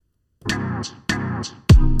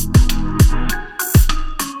rant.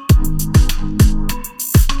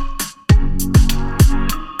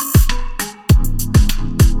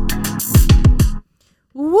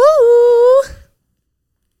 Woo!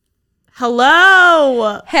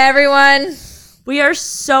 Hello! Hey, everyone. We are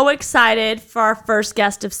so excited for our first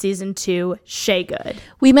guest of season 2, Shay Goode.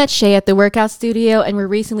 We met Shay at the workout studio and were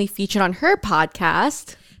recently featured on her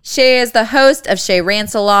podcast. Shay is the host of Shay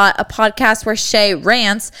Rants a Lot, a podcast where Shay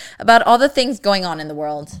rants about all the things going on in the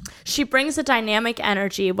world. She brings a dynamic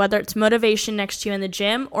energy, whether it's motivation next to you in the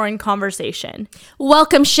gym or in conversation.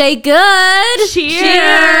 Welcome, Shay Goode.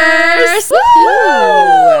 Cheers! Woo!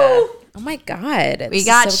 Oh my God. We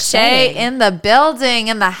got Shay in the building,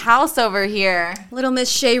 in the house over here. Little Miss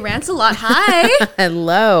Shay Rants a Lot. Hi.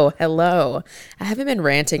 Hello. I haven't been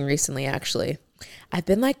ranting recently, actually. I've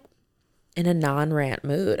been like in a non-rant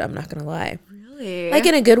mood. I'm not going to lie. Really? Like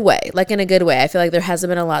in a good way. I feel like there hasn't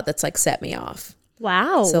been a lot that's like set me off.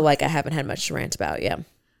 Wow. So like I haven't had much to rant about. Yeah.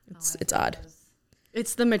 It's odd.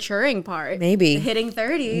 It's the maturing part. Maybe. The hitting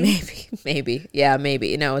 30. Maybe. Yeah,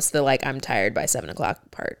 maybe. No, it's the like I'm tired by 7 o'clock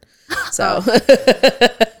part. So,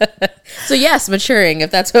 so yes, maturing, if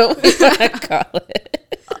that's what we want to call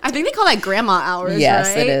it. I think they call that grandma hours, Yes,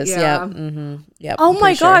 right? it is. Yeah. Yep. Mm-hmm. Yep. Oh I'm my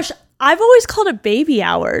pretty sure. gosh. I've always called it baby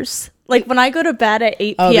hours. Like when I go to bed at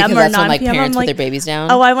 8 Oh, p.m. because or that's 9 when like p.m. parents I'm put like, their babies down.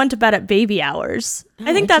 oh, I went to bed at baby hours.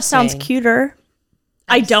 I think that sounds interesting. cuter.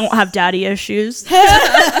 I don't have daddy issues.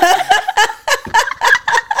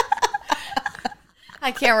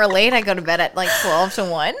 I can't relate. I go to bed at like 12 to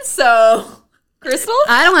 1. So, Crystal?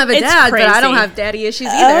 I don't have a It's dad, but I don't crazy. have daddy issues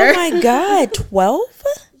either. Oh my God, 12?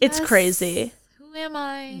 It's crazy. Who am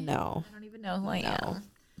I? No, I don't even know who I am.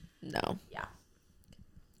 no.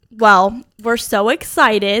 Well, we're so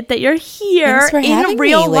excited that you're here Thanks for in having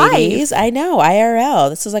real me, life. ladies. I know, IRL.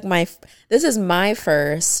 This is my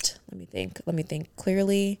first. Let me think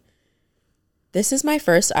clearly. This is my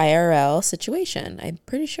first IRL situation. I'm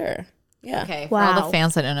pretty sure. Yeah. Okay, for all Wow. the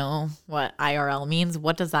fans that don't know what IRL means,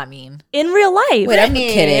 what does that mean? In real life. Wait, I'm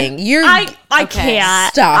kidding. You're I Okay.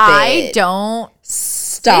 can't. stop I it. don't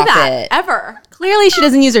Stop say that it. ever. Clearly, she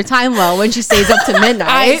doesn't use her time well when she stays up to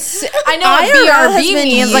midnight. I know IRL what has BRB been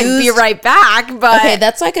means, like be used- right back, but Okay,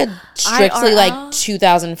 that's like a strictly IRL? like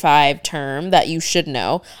 2005 term that you should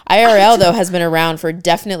know. IRL though has been around for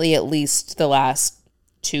definitely at least the last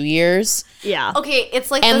 2 years. Yeah. okay,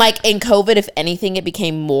 it's like And the- like in COVID, if anything, it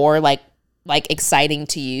became more like exciting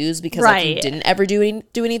to use because like you Right. didn't ever do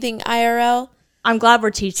anything IRL. I'm glad we're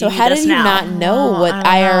teaching So you how this did you now. not know what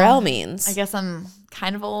I don't IRL know. means? I guess I'm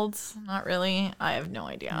kind of old. Not really. I have no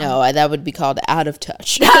idea. No, that would be called out of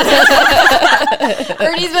touch.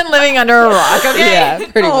 Bernie's been living under a rock, okay? Yeah,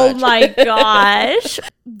 pretty Oh much. my gosh.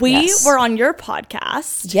 We Yes. were on your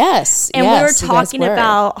podcast. Yes, And yes, we were you guys talking were.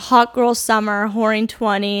 about hot girl summer, whoring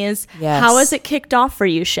 20s. Yes. How has it kicked off for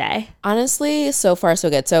you, Shay? Honestly, so far so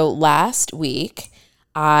good. So last week,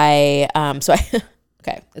 I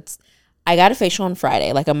got a facial on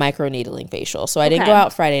Friday, like a micro needling facial. So I didn't go Okay.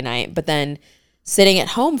 out Friday night, but then sitting at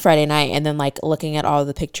home Friday night and then like looking at all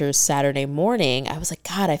the pictures Saturday morning, I was like,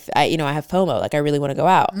 God, I have FOMO. Like I really want to go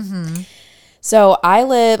out. So I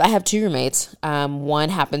have 2 roommates. One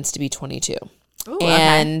happens to be 22. Ooh,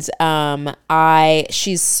 And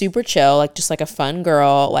she's super chill, like just like a fun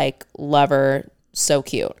girl, like love her, so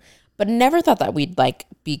cute. But never thought that we'd like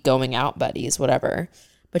be going out buddies, whatever.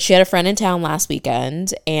 But she had a friend in town last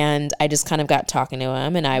weekend and I just kind of got talking to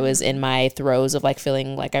him and I was in my throes of like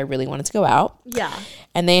feeling like I really wanted to go out. Yeah.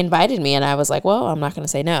 And they invited me and I was like, well, I'm not going to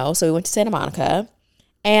say no. So we went to Santa Monica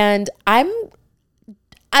and I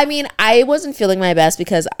wasn't feeling my best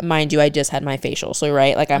because, mind you, I just had my facial. So,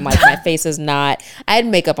 right, like I'm like, my face is not, I had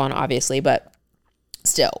makeup on obviously, but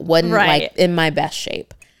still wasn't Right. like in my best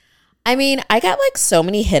shape. I mean, I got like so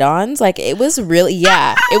many hit-ons. Like it was really,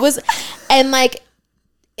 yeah, it was. And like,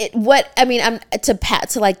 I'm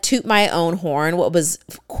to like toot my own horn. What was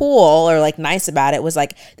cool or like nice about it was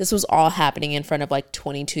like this was all happening in front of like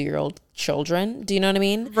 22-year-old children. Do you know what I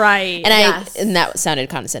mean? Right. And and that sounded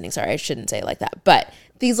condescending. Sorry, I shouldn't say it like that. But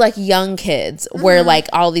these like young kids where like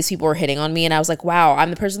all these people were hitting on me and I was like, wow,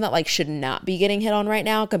 I'm the person that like should not be getting hit on right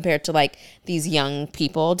now compared to like these young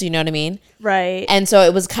people. Do you know what I mean? Right. And so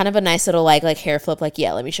it was kind of a nice little like hair flip, like,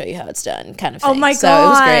 yeah, let me show you how it's done kind of thing. Oh my So it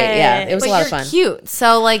was great. God. Yeah, it was But a lot you're of fun. cute.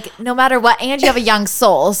 So, like, no matter what, and you have a young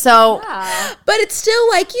soul. So, But it's still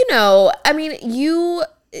like, I mean,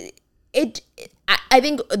 I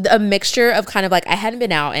think a mixture of kind of like I hadn't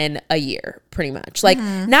been out in a year pretty much, like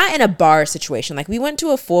not in a bar situation. Like we went to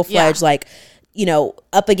a full-fledged like,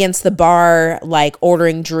 up against the bar, like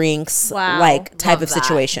ordering drinks, Wow. like type Love of that.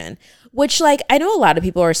 situation, Which, like, I know a lot of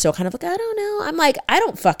people are still kind of like, I don't know. I'm like, I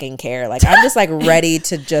don't fucking care. Like, I'm just like ready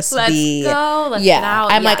to just Let's be. go. Let's get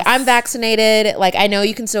out. I'm like, Yes. I'm vaccinated. Like, I know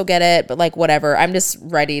you can still get it, but like, whatever. I'm just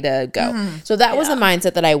ready to go. So that was the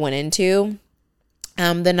mindset that I went into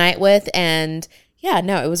the night with. And yeah,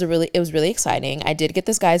 no, it was really exciting. I did get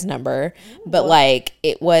this guy's number, but like,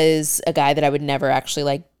 it was a guy that I would never actually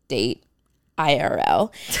like date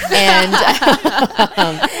IRL. And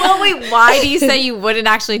Well, wait, why do you say you wouldn't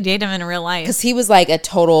actually date him in real life? because he was like a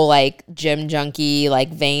total like gym junkie, like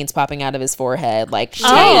veins popping out of his forehead, like You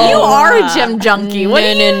are a gym junkie. What do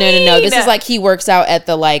you no. mean? This is like he works out at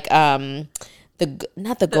the like not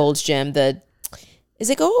the Gold's gym. Is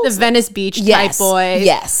it Gold's? The Venice Beach Yes. type boy.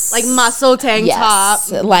 Yes. Like muscle tank top.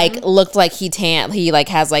 Like looked like he like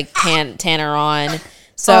has like tanner on.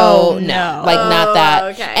 So no, like not that.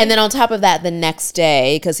 okay. And then on top of that, the next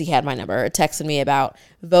day, because he had my number, texted me about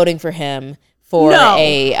voting for him for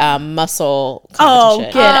a muscle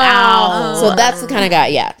competition. Get out. So that's the kind of guy.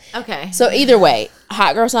 Yeah. Okay. So either way,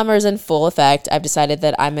 hot girl summer is in full effect. I've decided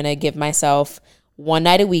that I'm gonna give myself one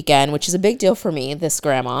night a weekend, which is a big deal for me, this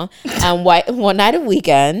grandma. One night a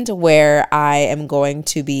weekend where I am going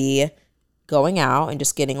to be going out and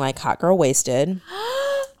just getting like hot girl wasted.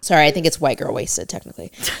 Sorry, I think it's white girl wasted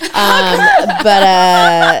technically.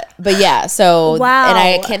 But yeah, so Wow. And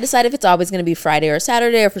I can't decide if it's always going to be Friday or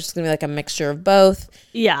Saturday or if it's just going to be like a mixture of both.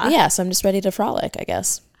 Yeah. Yeah, so I'm just ready to frolic, I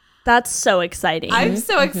guess. That's so exciting. I'm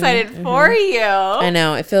so excited for you. I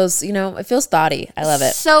know, it feels thoughty. I love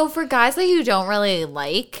it. So for guys that you don't really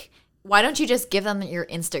like, why don't you just give them your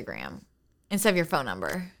Instagram instead of your phone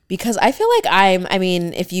number? Because I feel like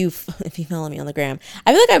if you follow me on the gram,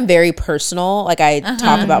 I feel like I'm very personal. Like I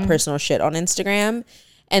talk about personal shit on Instagram.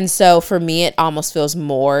 And so for me, it almost feels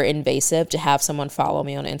more invasive to have someone follow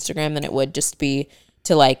me on Instagram than it would just be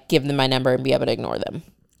to like give them my number and be able to ignore them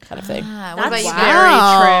kind of thing. What That's about you very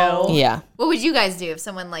guys? true. Yeah. What would you guys do if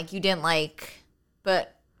someone like you didn't like,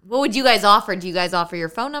 but what would you guys offer? Do you guys offer your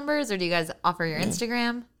phone numbers or do you guys offer your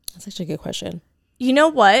Instagram? That's actually a good question. You know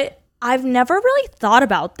what? I've never really thought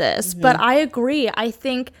about this, but I agree. I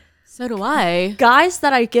think So do I. guys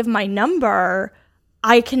that I give my number,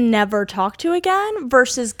 I can never talk to again,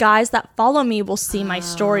 versus guys that follow me will see my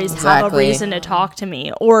stories, have a Exactly. reason to talk to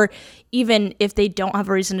me. Or even if they don't have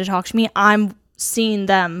a reason to talk to me, I'm seeing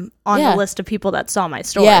them on Yeah. the list of people that saw my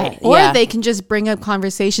story. Yeah. Or they can just bring up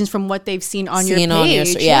conversations from what they've seen on your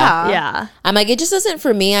page. yeah. Yeah. I'm like, it just isn't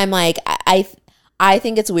for me. I'm like, I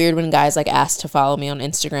think it's weird when guys like ask to follow me on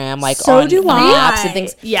Instagram, like So on do the I. apps and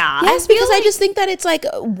things. Yeah. Yes, because I just think that it's like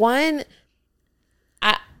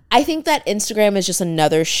I think that Instagram is just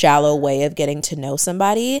another shallow way of getting to know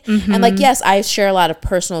somebody. And like, yes, I share a lot of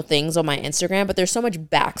personal things on my Instagram, but there's so much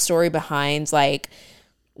backstory behind like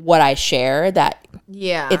what I share that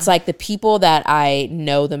Yeah. it's like the people that I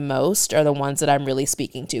know the most are the ones that I'm really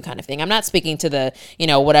speaking to kind of thing. I'm not speaking to the,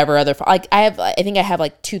 whatever other, like I think I have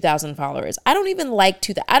like 2,000 followers. I don't even like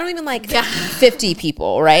 50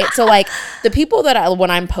 people, right? So like the people that when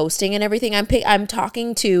I'm posting and everything, I'm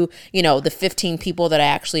talking to, the 15 people that I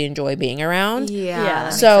actually enjoy being around. yeah. Yeah. that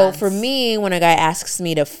makes So sense. for me, when a guy asks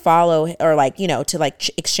me to follow or like, to like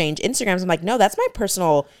exchange Instagrams, I'm like, no, that's my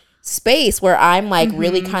personal space where I'm like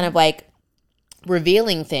really kind of like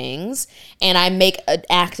revealing things and I make an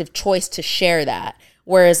active choice to share that.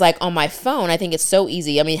 Whereas like on my phone, I think it's so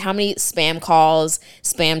easy. I mean, how many spam calls,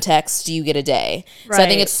 spam texts do you get a day? So I think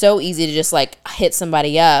Right. it's so easy to just like hit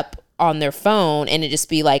somebody up on their phone and it just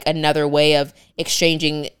be like another way of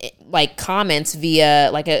exchanging like comments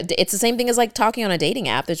via like it's the same thing as like talking on a dating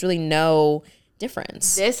app. There's really no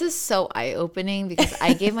difference. This is so eye-opening because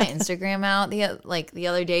I gave my Instagram out the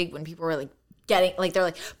other day when people were like getting like they're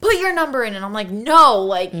like put your number in and I'm like no,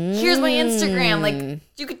 like here's my Instagram, like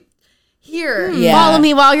you could here. Yeah. Follow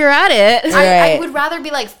me while you're at it. I Right. would rather be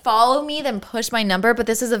like follow me than push my number, but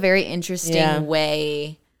this is a very interesting Yeah.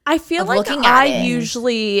 way. I feel of like looking at I it.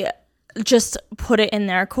 usually just put it in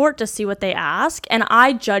their court to see what they ask, and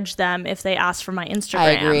I judge them if they ask for my Instagram. I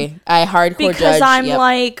agree. I hardcore Because judge. I'm Yep.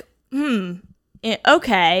 like,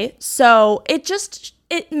 okay. So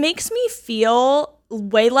it makes me feel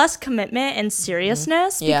way less commitment and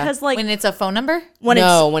seriousness Yeah. because like When it's a phone number? when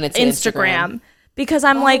it's Instagram. Because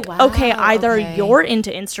I'm like, wow, okay, either okay. you're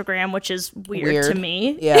into Instagram, which is weird to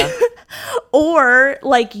me, Yeah. or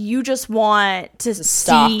like you just want to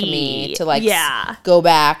Stalk see, me to like yeah. go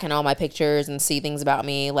back and all my pictures and see things about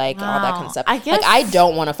me, like all that kind of stuff. I guess- like I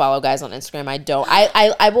don't want to follow guys on Instagram. I don't.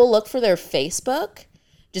 I will look for their Facebook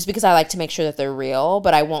just because I like to make sure that they're real,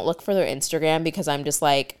 but I won't look for their Instagram because I'm just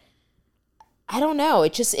like, I don't know.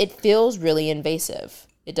 It feels really invasive.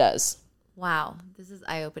 It does. Wow, this is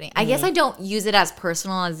eye-opening. I guess I don't use it as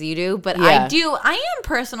personal as you do, but Yeah. I am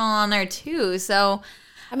personal on there too. So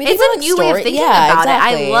I mean, it's even, a like, new way of story- thinking yeah, about it.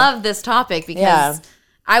 exactly. I love this topic because Yeah.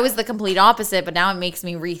 I was the complete opposite, but now it makes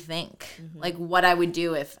me rethink like what I would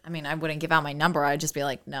do if, I mean, I wouldn't give out my number. I'd just be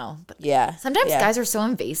like, no. But Yeah. sometimes Yeah. guys are so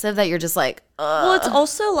invasive that you're just like, ugh. Well, it's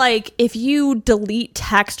also like if you delete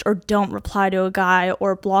text or don't reply to a guy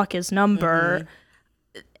or block his number,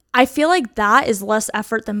 I feel like that is less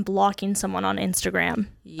effort than blocking someone on Instagram.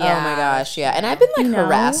 Oh my gosh, yeah. And I've been like You know?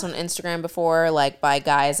 harassed on Instagram before, like by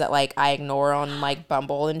guys that like I ignore on like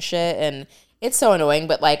Bumble and shit, and it's so annoying.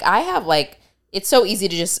 But like I have like, it's so easy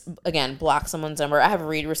to just again block someone's number. I have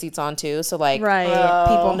read receipts on too, so like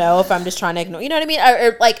people know if I'm just trying to ignore. You know what I mean?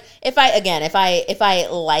 Or like if I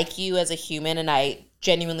like you as a human and I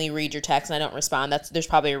genuinely read your text and I don't respond, there's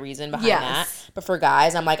probably a reason behind that. But for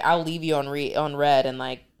guys, I'm like, I'll leave you on read and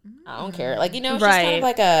like I don't care. Like, you know, it's just kind of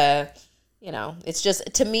like a, you know, it's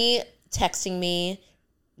just, to me, texting me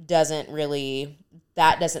doesn't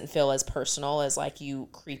feel as personal as like you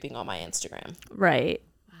creeping on my Instagram. Right.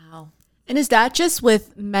 wow. And is that just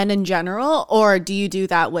with men in general, or do you do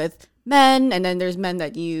that with men and then there's men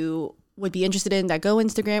that you would be interested in that go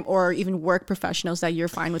Instagram, or even work professionals that you're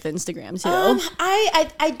fine with Instagram too?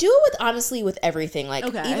 I do it honestly with everything. Like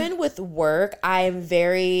even with work, I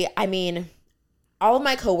mean, all of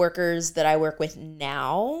my coworkers that I work with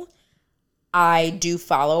now, I do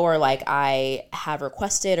follow, or like I have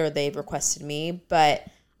requested or they've requested me, but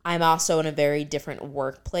I'm also in a very different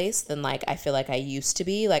workplace than like I feel like I used to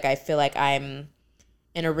be. Like I feel like I'm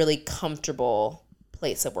in a really comfortable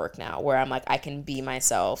place of work now where I'm like I can be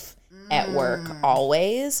myself at work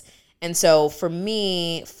always. And so for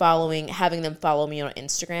me, having them follow me on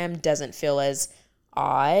Instagram doesn't feel as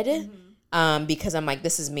odd. Because I'm like,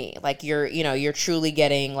 this is me. Like you're truly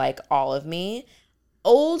getting like all of me.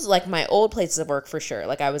 My old places of work for sure.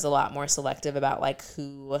 Like I was a lot more selective about like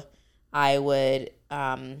who I would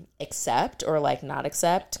accept or like not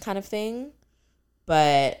accept kind of thing.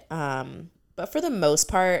 But for the most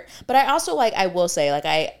part, but I also like, I will say like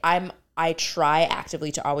I try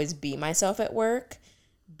actively to always be myself at work.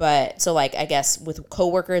 But so like I guess with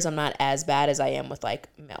coworkers, I'm not as bad as I am with like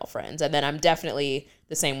male friends. And then I'm definitely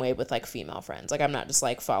the same way with like female friends. Like I'm not just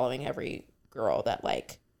like following every girl that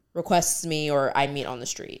like requests me or I meet on the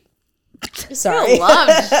street. Sorry.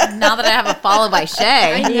 Loved now that I have a follow by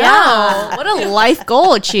Shay. Yeah. What a life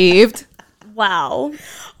goal achieved. Wow. Well,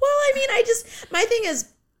 I mean, my thing is,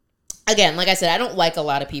 again, like I said, I don't like a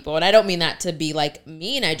lot of people, and I don't mean that to be like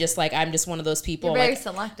mean. I'm just one of those people. You're very like,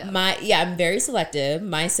 selective. I'm very selective.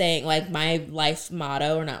 My saying, like my life's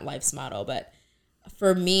motto, or not life's motto, but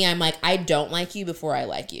for me, I'm like, I don't like you before I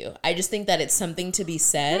like you. I just think that it's something to be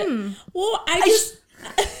said. Well,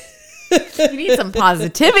 You need some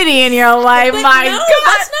positivity in your life. But My no, God.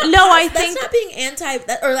 that's not being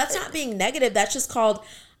that's not being negative. That's just called,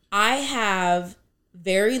 I have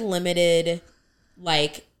very limited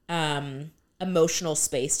like emotional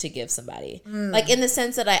space to give somebody. Like in the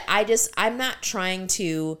sense that I'm not trying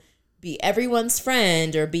to be everyone's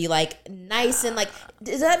friend or be like nice and like,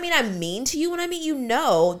 does that mean I'm mean to you when I meet you?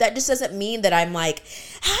 No, that just doesn't mean that I'm like,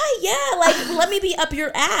 hi, yeah, like let me be up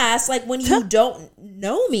your ass like when you don't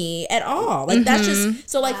know me at all. Like that's just,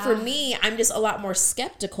 so like for me, I'm just a lot more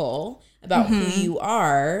skeptical about who you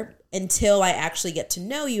are until I actually get to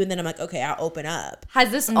know you, and then I'm like, okay, I'll open up. Has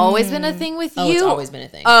this always been a thing with you? Oh, it's always been a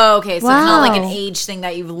thing. Oh, okay. So it's not like an Wow. age thing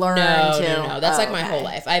that you've learned No. That's like my whole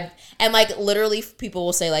life. And like literally people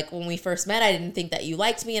will say like when we first met, I didn't think that you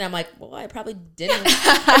liked me. And I'm like, well, I probably didn't. Not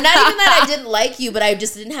even that I didn't like you, but I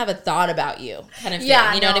just didn't have a thought about you kind of thing.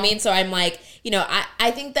 Yeah, you know what I mean? So I'm like,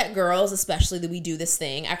 I think that girls, especially that we do this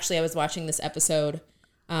thing. Actually, I was watching this episode.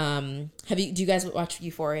 Do you guys watch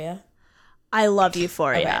Euphoria? I love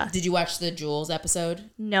Euphoria. Okay. Did you watch the Jules episode?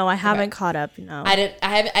 No, I haven't caught up. No. I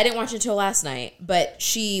didn't watch it until last night, but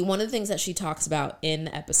one of the things that she talks about in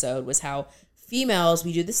the episode was how females,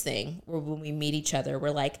 we do this thing where when we meet each other,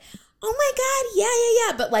 we're like, oh my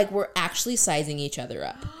God, yeah. But like, we're actually sizing each other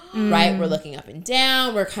up, right? We're looking up and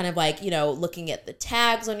down. We're kind of like, looking at the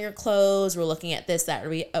tags on your clothes. We're looking at this, that,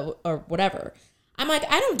 or whatever. I'm like,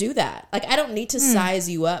 I don't do that. Like, I don't need to size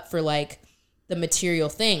you up for like the material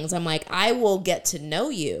things. I'm like, I will get to know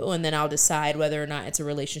you and then I'll decide whether or not it's a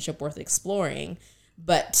relationship worth exploring.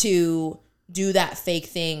 But to do that fake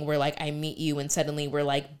thing where like I meet you and suddenly we're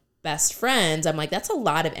like best friends, I'm like, that's a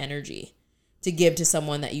lot of energy to give to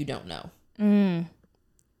someone that you don't know.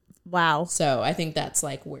 Wow. So I think that's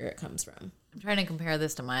like where it comes from. I'm trying to compare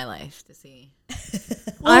this to my life to see.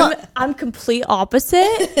 I'm complete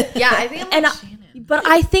opposite. Yeah, I think I'm like Shannon. But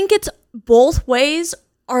I think it's both ways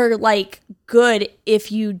are like good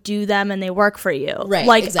if you do them and they work for you. Right,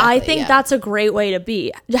 Like exactly, I think that's a great way to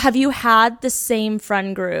be. Have you had the same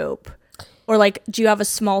friend group? Or like do you have a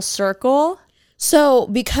small circle? So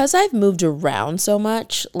because I've moved around so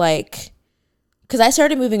much, like, because I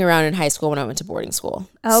started moving around in high school when I went to boarding school.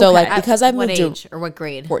 So like because I've What moved age or what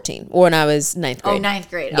grade? 14 when I was ninth grade. Oh, ninth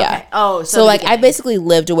grade. Yeah. Okay. Oh, So like I basically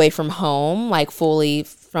lived away from home like fully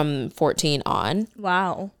from 14 on.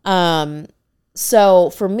 Wow. So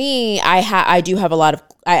for me, I do have a lot of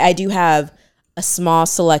I do have a small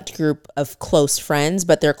select group of close friends,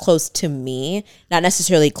 but they're close to me, not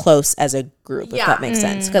necessarily close as a group, if that makes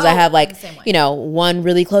sense. Because I have like, you know, one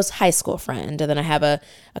really close high school friend, and then I have a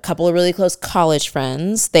couple of really close college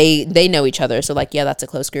friends. They know each other, so like, yeah, that's a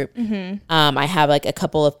close group. I have like a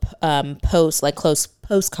couple of close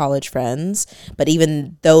post college friends, but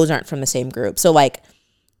even those aren't from the same group. So like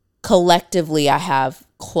collectively, I have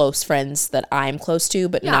close friends that I'm close to,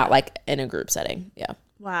 but not like in a group setting. Yeah.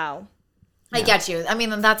 Wow. I get you. I mean,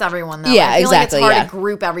 that's everyone, though. Yeah, I feel exactly, like it's yeah. hard to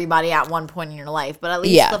group everybody at one point in your life, but at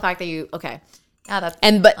least the fact that you, okay. Yeah, that's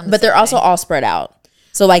But they're also all spread out.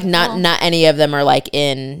 So like not any of them are like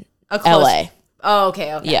in LA. Oh,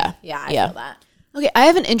 okay. Yeah. Yeah, I feel that. Okay, I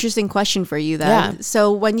have an interesting question for you then. Yeah.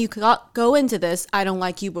 So when you go into this, I don't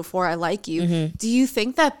like you before I like you, do you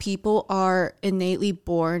think that people are innately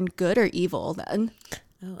born good or evil then?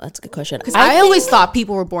 Oh, that's a good question. Because I always thought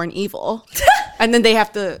people were born evil. And then they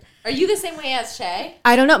have to... Are you the same way as Shay?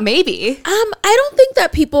 I don't know, maybe. I don't think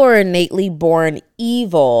that people are innately born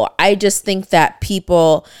evil. I just think that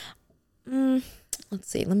people... let's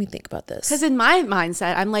see. Let me think about this. Because in my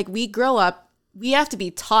mindset, I'm like, we grow up, we have to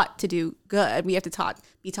be taught to do good. We have to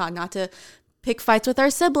be taught not to pick fights with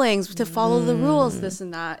our siblings, to follow the rules, this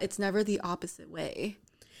and that. It's never the opposite way.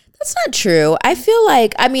 That's not true. I feel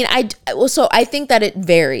like, I mean, I think that it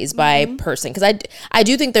varies by person. Because I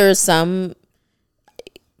do think there is some...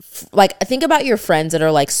 Like, think about your friends that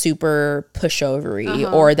are like super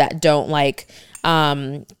pushovery or that don't like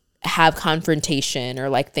have confrontation or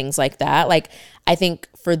like things like that. Like, I think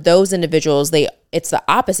for those individuals, it's the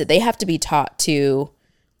opposite. They have to be taught to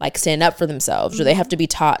like stand up for themselves, or they have to be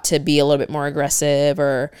taught to be a little bit more aggressive,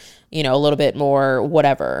 or, you know, a little bit more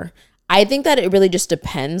whatever. I think that it really just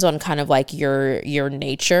depends on kind of like your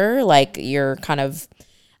nature, like your kind of,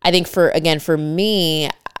 I think for me,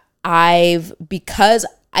 because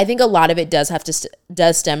I think a lot of it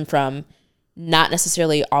does stem from not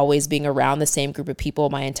necessarily always being around the same group of people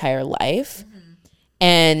my entire life,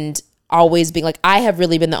 and always being like, I have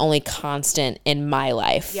really been the only constant in my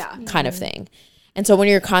life, kind of thing. And so when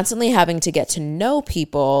you're constantly having to get to know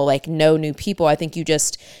people, like know new people, I think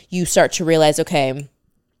you start to realize, okay,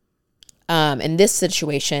 in this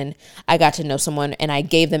situation, I got to know someone and I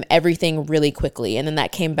gave them everything really quickly, and then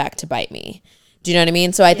that came back to bite me. Do you know what I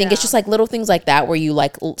mean? So I think it's just like little things like that where you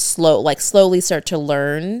like slowly start to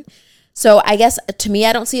learn. So I guess to me,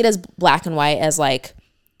 I don't see it as black and white as like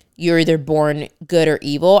you're either born good or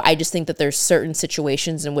evil. I just think that there's certain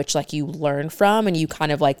situations in which like you learn from, and you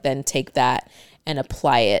kind of like then take that and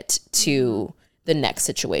apply it to the next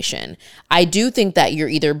situation. I do think that you're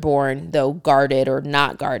either born though guarded or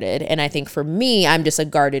not guarded. And I think for me, I'm just a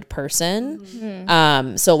guarded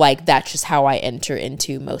person. So like that's just how I enter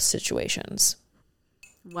into most situations.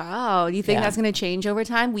 Wow. Do you think that's going to change over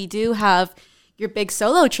time? We do have your big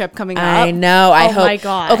solo trip coming up. I know. I hope. My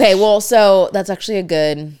gosh. Okay, well, so that's actually a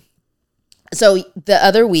good... So the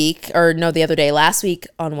other day, last week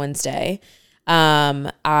on Wednesday,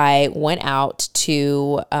 I went out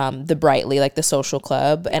to the Brightly, like the social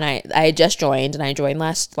club, and I had just joined, and I joined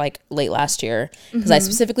late last year because I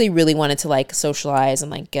specifically really wanted to like socialize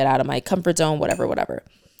and like get out of my comfort zone, whatever.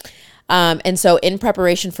 And so in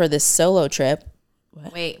preparation for this solo trip,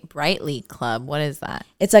 Wait, Brightly Club. What is that?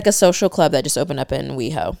 it's like a social club that just opened up in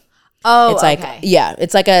WeHo. Oh, It's like,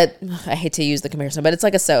 it's like I hate to use the comparison, but it's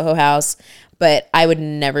like a Soho House, but I would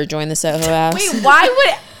never join the Soho House. Wait,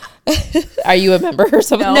 why would... Are you a member or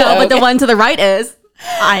something? No, but the one to the right is.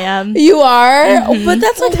 I am. You are? But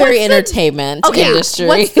that's like very entertainment industry.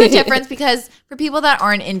 What's the difference? Because for people that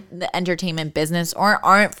aren't in the entertainment business or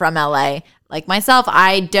aren't from LA, like myself,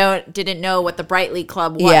 I didn't know what the Brightly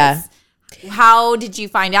Club was. Yeah. How did you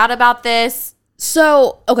find out about this?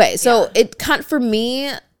 So for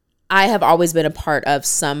me, I have always been a part of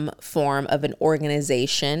some form of an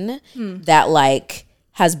organization that like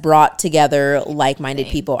has brought together like-minded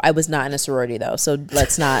people. I was not in a sorority though, so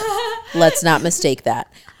let's not mistake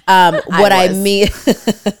that. What I mean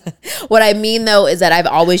though is that I've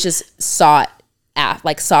always just sought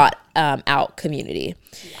out community,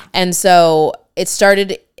 and so it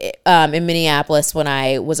started in Minneapolis when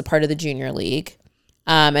I was a part of the junior league.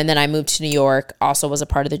 And then I moved to New York, also was a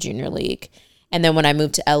part of the junior league. And then when I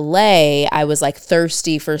moved to LA, I was like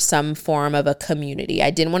thirsty for some form of a community. I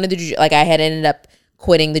didn't want to do, like I had ended up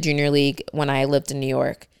quitting the junior league when I lived in New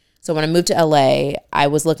York. So when I moved to LA, I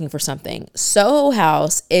was looking for something. Soho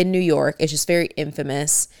House in New York is just very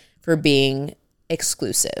infamous for being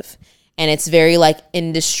exclusive. And it's very like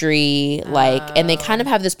industry, like, and they kind of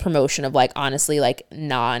have this promotion of like, honestly, like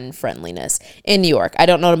non-friendliness in New York. I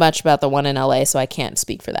don't know much about the one in LA, so I can't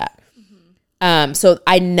speak for that. So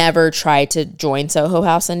I never tried to join Soho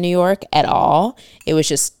House in New York at all. It was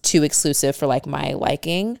just too exclusive for like my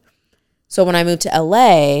liking. So when I moved to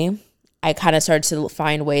LA, I kind of started to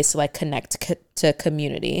find ways to like connect to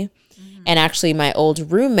community. And actually my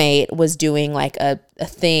old roommate was doing like a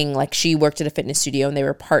thing, like she worked at a fitness studio and they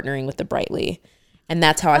were partnering with the Brightly. And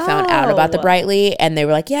that's how I found out about the Brightly. And they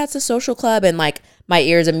were like, yeah, it's a social club. And like my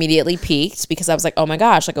ears immediately peaked because I was like, oh my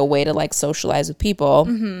gosh, like a way to like socialize with people.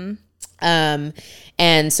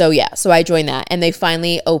 And so, yeah, so I joined that and they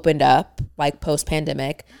finally opened up like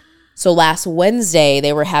post-pandemic. So last Wednesday,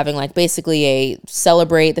 they were having like basically a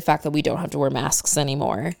celebrate the fact that we don't have to wear masks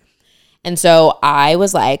anymore. And so I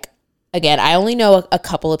was like, again, I only know a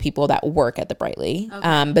couple of people that work at the Brightly,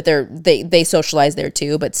 but they socialize there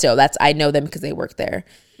too. But still, I know them because they work there.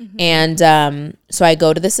 And so I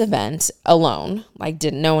go to this event alone, like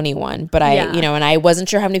didn't know anyone, but and I wasn't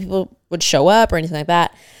sure how many people would show up or anything like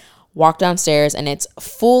that. Walk downstairs and it's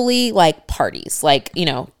fully like parties, like,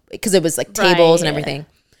 because it was like tables and everything.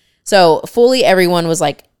 So fully everyone was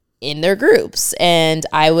like in their groups and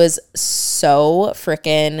I was so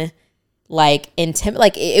freaking like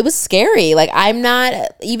like it was scary. Like I'm not,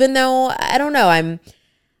 even though I don't know,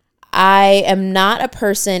 I am not a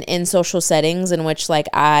person in social settings in which like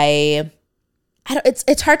it's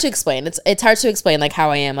hard to explain. It's hard to explain like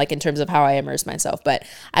how I am, like in terms of how I immerse myself. But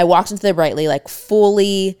I walked into the Brightly like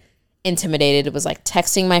fully intimidated. It was like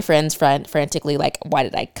texting my friends frantically, like, why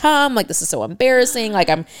did I come? Like, this is so embarrassing. Like,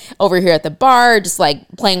 I'm over here at the bar, just like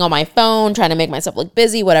playing on my phone, trying to make myself look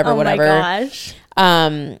busy, whatever. My gosh.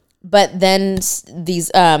 But then these,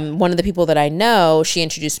 one of the people that I know, she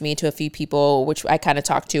introduced me to a few people, which I kind of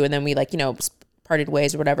talked to, and then we like, parted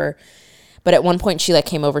ways or whatever. But at one point she like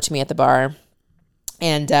came over to me at the bar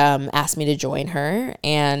and asked me to join her,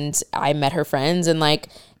 and I met her friends and like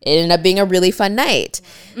it ended up being a really fun night.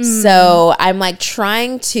 So I'm like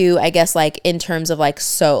trying to, I guess, like in terms of like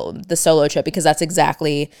the solo trip, because that's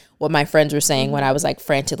exactly what my friends were saying when I was like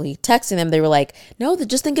frantically texting them. They were like, no,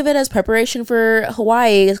 just think of it as preparation for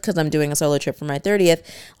Hawaii, because I'm doing a solo trip for my 30th.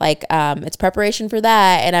 Like it's preparation for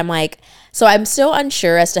that. And I'm like, so I'm still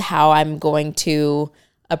unsure as to how I'm going to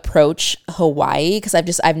approach Hawaii,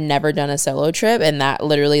 because I've never done a solo trip, and that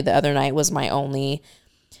literally the other night was my only,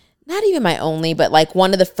 not even my only, but like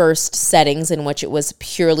one of the first settings in which it was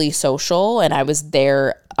purely social, and I was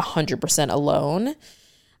there 100% alone.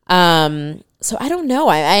 So I don't know.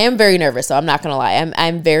 I am very nervous, though. I'm not gonna lie.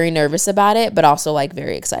 I'm very nervous about it, but also like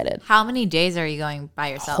very excited. How many days are you going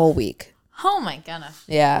by yourself? Whole week. Oh my goodness.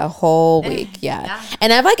 Yeah, a whole week. Yeah.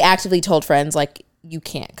 And I've like actively told friends like, you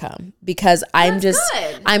can't come, because I'm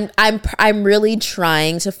I'm really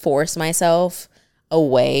trying to force myself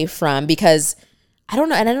away from, because I don't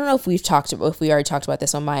know, and I don't know if we already talked about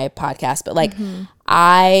this on my podcast, but like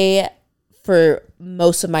I, for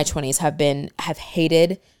most of my 20s have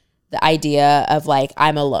hated the idea of like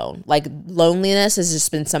I'm alone. Like loneliness has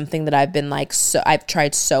just been something that I've been like, so I've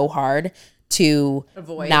tried so hard to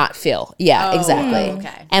avoid, not feel. Yeah, exactly.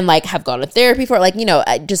 Okay. And like have gone to therapy for like,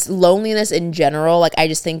 just loneliness in general. Like I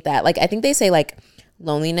just think that like, I think they say like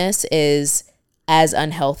loneliness is as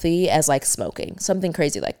unhealthy as like smoking, something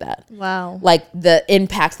crazy like that. Wow. Like the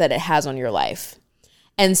impact that it has on your life.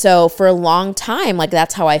 And so for a long time, like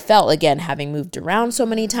that's how I felt, again, having moved around so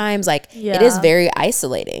many times, like it is very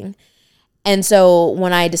isolating. And so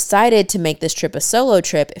when I decided to make this trip a solo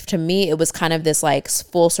trip, to me, it was kind of this like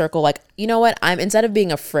full circle, like, you know what, instead of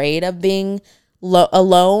being afraid of being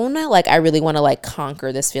alone, like I really want to like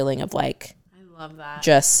conquer this feeling of like, I love that,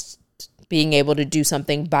 just being able to do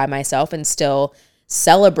something by myself and still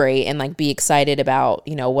celebrate and like be excited about,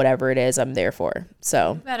 whatever it is I'm there for.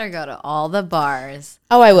 So you better go to all the bars.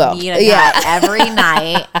 Oh, I will. Meet a guy every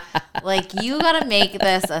night. Like you gotta make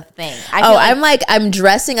this a thing. I'm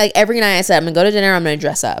dressing like every night. I said I'm gonna go to dinner, I'm gonna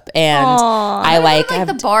dress up, and I like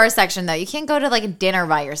the bar section though. You can't go to like a dinner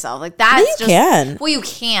by yourself. Like that's you can. Well, you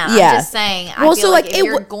can. Yeah. I'm just saying. I feel like if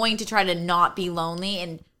you're going to try to not be lonely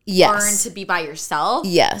and learn to be by yourself.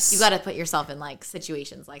 Yes. You got to put yourself in like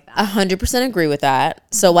situations like that. 100% agree with that.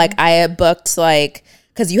 So like I booked like,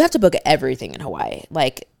 because you have to book everything in Hawaii.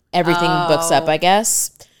 Like everything books up, I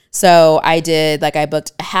guess. So I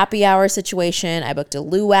booked a happy hour situation. I booked a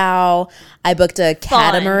luau. I booked a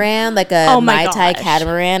catamaran, like a Mai Tai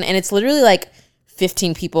catamaran. And it's literally like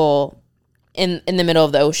 15 people in the middle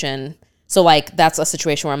of the ocean. So like that's a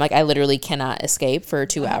situation where I'm like, I literally cannot escape for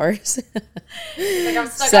 2 hours. Like I'm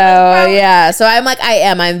stuck So yeah. So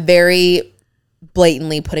I'm very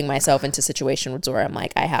blatantly putting myself into situations where I'm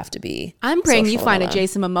like, I have to be. I'm praying you social find a alone.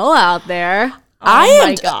 Jason Momoa out there.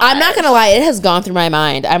 I'm not gonna lie, it has gone through my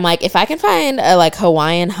mind. I'm like, if I can find a like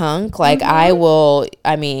Hawaiian hunk, like I will.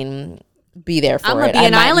 I mean, be there for I'm it. gonna be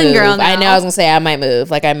an island move. girl now. I know. I was gonna say I might move.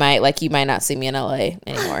 Like I might. Like you might not see me in LA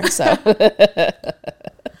anymore. So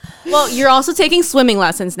Well, you're also taking swimming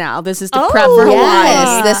lessons now. This is to prep for Hawaii.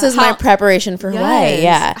 yes, this is my preparation for Hawaii.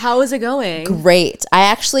 Yeah. How is it going? Great.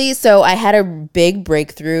 I had a big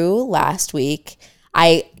breakthrough last week.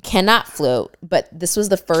 I cannot float, but this was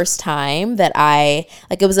the first time that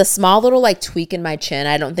it was a small little like tweak in my chin.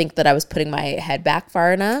 I don't think that I was putting my head back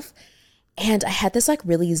far enough. And I had this like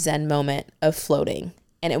really zen moment of floating.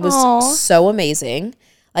 And it was so amazing.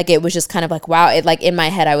 Like it was just kind of like, wow. It like in my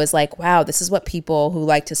head, I was like, wow, this is what people who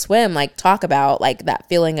like to swim like talk about, like that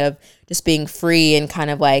feeling of just being free and kind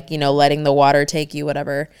of like, letting the water take you,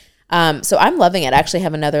 whatever. So I'm loving it. I actually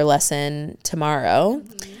have another lesson tomorrow.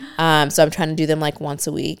 So I'm trying to do them like once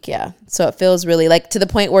a week. Yeah. So it feels really like to the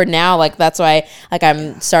point where now, like, that's why like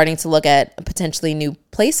I'm starting to look at potentially new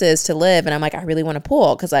places to live. And I'm like, I really want a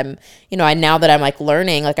pool because I'm, now that I'm like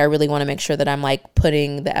learning, like I really want to make sure that I'm like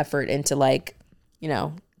putting the effort into like,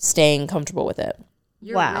 staying comfortable with it.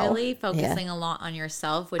 You're really focusing a lot on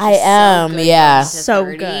yourself, which I is am, so good. yeah. So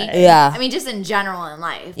 30. good. Yeah. I mean, just in general in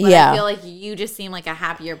life. But Yeah. I feel like you just seem like a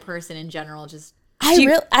happier person in general. Just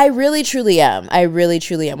I really truly am. I really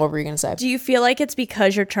truly am. What were you going to say? Do you feel like it's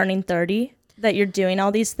because you're turning 30 that you're doing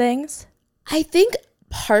all these things? I think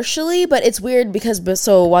partially, but it's weird because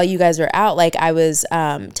so while you guys are out, like I was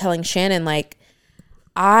telling Shannon, like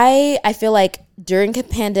I feel like during the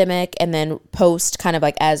pandemic and then post kind of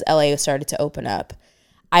like as LA started to open up,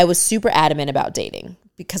 I was super adamant about dating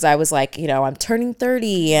because I was like, I'm turning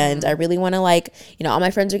 30 and I really want to like, all my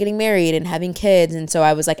friends are getting married and having kids. And so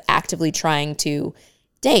I was like actively trying to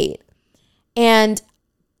date. And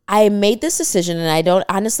I made this decision and I don't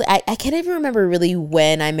honestly, I can't even remember really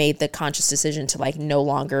when I made the conscious decision to like no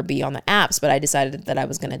longer be on the apps, but I decided that I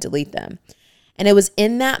was going to delete them. And it was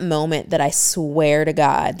in that moment that I swear to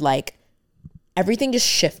God, like everything just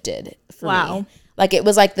shifted for me. Like it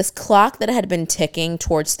was like this clock that had been ticking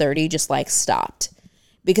towards 30 just like stopped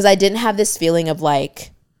because I didn't have this feeling of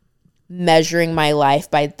like measuring my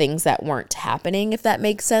life by things that weren't happening, if that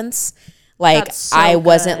makes sense. Like I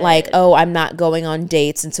wasn't like, oh, I'm not going on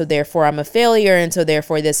dates and so therefore I'm a failure and so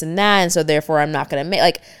therefore this and that and so therefore I'm not going to make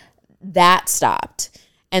like that stopped.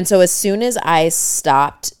 And so as soon as I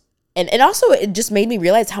stopped and also it just made me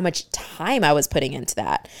realize how much time I was putting into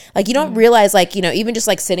that. Like you don't realize like, even just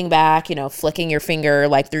like sitting back, flicking your finger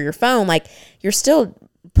like through your phone, like you're still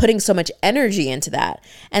putting so much energy into that.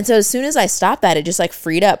 And so as soon as I stopped that, it just like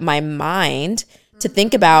freed up my mind to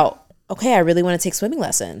think about, okay, I really want to take swimming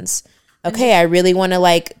lessons. Okay, I really want to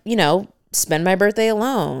like, spend my birthday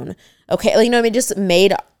alone. Okay, like, it just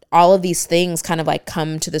made all of these things kind of like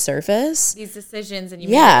come to the surface. these decisions and you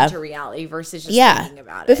make it into reality versus just thinking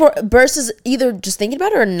about it. Versus either just thinking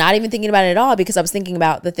about it or not even thinking about it at all because I was thinking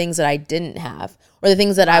about the things that I didn't have or the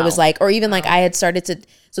things that I was like, or even like I had started to,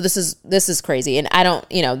 so this is crazy. And I don't,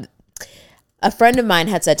 a friend of mine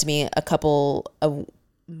had said to me a couple of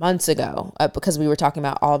months ago because we were talking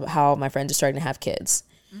about how my friends are starting to have kids.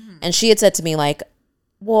 And she had said to me like,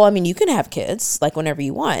 well, I mean, you can have kids like whenever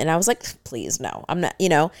you want. And I was like, please, no, I'm not,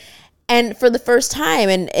 And for the first time,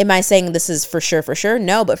 and am I saying this is for sure?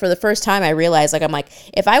 No, but for the first time I realized like, I'm like,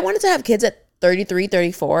 if I wanted to have kids at 33,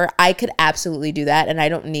 34, I could absolutely do that. And I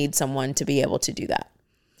don't need someone to be able to do that.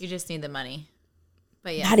 You just need the money.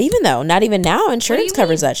 But yeah. Not even now. Insurance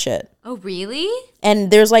covers that shit. Oh, really? And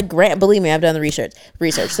there's like believe me, I've done the research.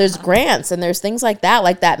 There's grants and there's things like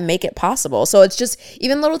that make it possible. So it's just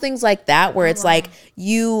even little things like that where it's like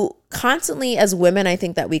you constantly, as women, I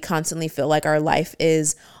think that we constantly feel like our life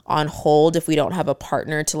is on hold if we don't have a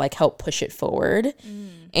partner to like help push it forward.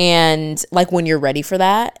 And like when you're ready for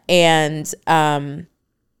that. And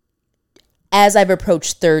as I've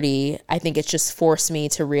approached 30, I think it's just forced me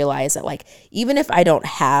to realize that like, even if I don't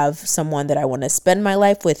have someone that I want to spend my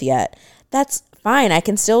life with yet, that's fine. I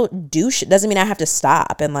can still do shit. Doesn't mean I have to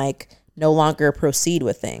stop and like no longer proceed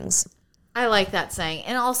with things. I like that saying.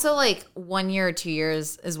 And also, like, 1 year or 2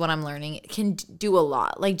 years is what I'm learning. It can do a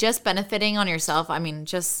lot. Like, just benefiting on yourself. I mean,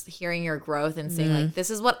 just hearing your growth and saying, like, this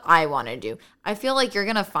is what I want to do. I feel like you're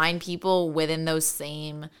going to find people within those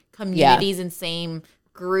same communities and same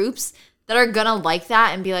groups that are going to like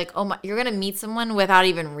that and be like, oh my, you're going to meet someone without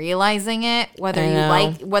even realizing it, whether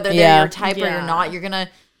they're your type or you're not. You're going to,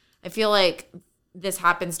 I feel like this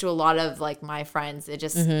happens to a lot of, like, my friends. It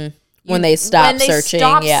just... When they stop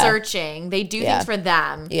searching, they do things for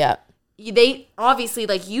them. Yeah. They obviously,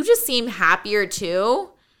 like, you just seem happier too.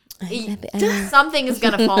 Something is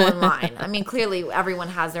going to fall in line. I mean, clearly everyone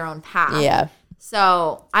has their own path. Yeah.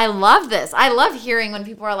 So I love this. I love hearing when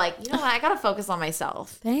people are like, you know what, I got to focus on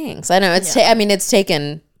myself. Thanks. I know it's, I mean, it's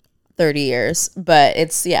taken 30 years, but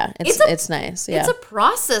it's nice. Yeah. It's a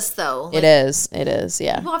process though. Like, it is.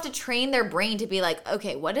 Yeah. People have to train their brain to be like,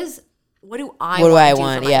 okay, what do I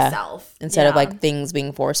want? Myself? Instead of like things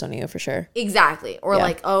being forced on you, for sure. Exactly. Or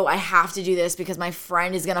like, oh, I have to do this because my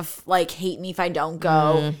friend is going to like hate me if I don't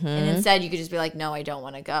go. And instead you could just be like, no, I don't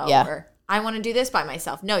want to go. Yeah. Or I want to do this by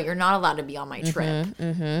myself. No, you're not allowed to be on my trip.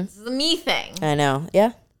 This is a me thing. I know.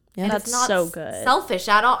 Yeah. And That's it's not so good. Selfish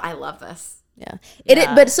at all. I love this. Yeah.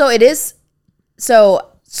 But so it is.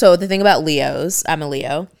 So the thing about Leos, I'm a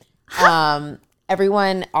Leo.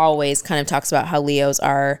 Everyone always kind of talks about how Leos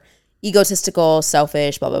are egotistical,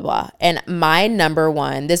 selfish, blah, blah, blah. And my number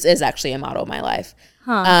one, this is actually a motto of my life.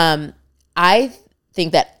 I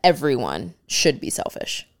think that everyone should be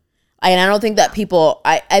selfish. And I don't think that people,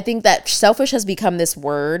 I think that selfish has become this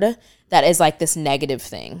word that is like this negative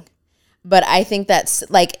thing. But I think that's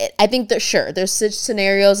like, I think that sure, there's such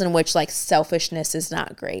scenarios in which like selfishness is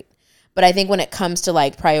not great. But I think when it comes to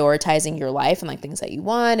like prioritizing your life and like things that you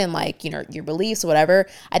want and like, you know, your beliefs or whatever,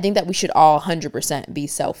 I think that we should all 100% be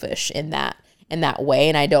selfish in that way.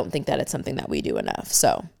 And I don't think that it's something that we do enough.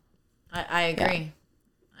 So I agree.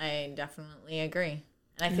 Yeah. I definitely agree.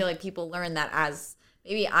 And I feel like people learn that as,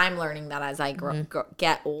 maybe I'm learning that as I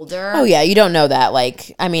get older. Oh yeah. You don't know that.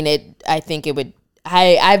 Like, I mean, I think it would,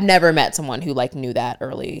 I've never met someone who like knew that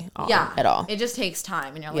early on at all. It just takes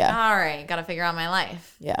time and you're like, all right, got to figure out my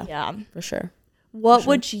life. Yeah. Yeah. For sure. What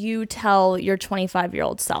would you tell your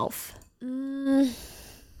 25-year-old self?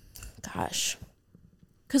 Gosh.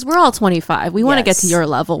 Because we're all 25. We want to get to your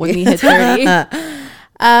level when we hit 30.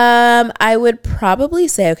 I would probably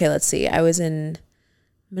say, okay, let's see. I was in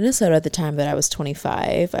Minnesota at the time that I was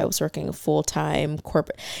 25. I was working a full-time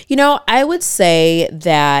corporate. You know, I would say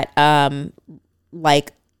that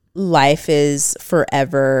like life is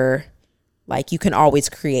forever, like you can always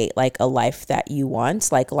create like a life that you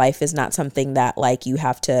want. Like life is not something that like you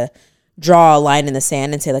have to draw a line in the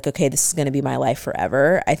sand and say like, okay, this is going to be my life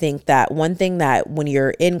forever. I think that one thing that when you're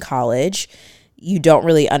in college, you don't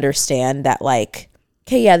really understand that like,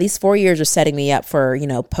 okay, yeah, these 4 years are setting me up for, you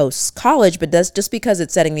know, post-college, but that's just because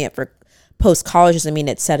it's setting me up for post-college doesn't mean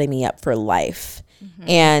it's setting me up for life.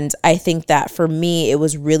 And I think that for me, it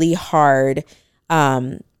was really hard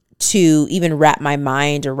to even wrap my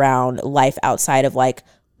mind around life outside of like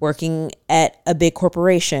working at a big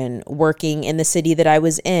corporation, working in the city that I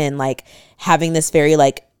was in, like having this very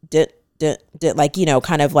like, like, you know,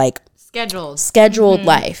 kind of like scheduled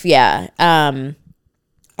life. Yeah. And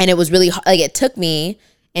it was really like, it took me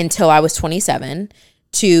until I was 27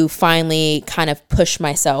 to finally kind of push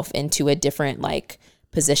myself into a different like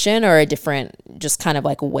position or a different just kind of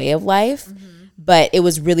like way of life. But it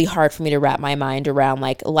was really hard for me to wrap my mind around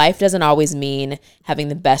like life doesn't always mean having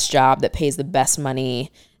the best job that pays the best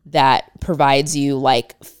money, that provides you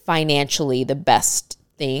like financially the best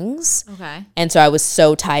things. Okay. And so I was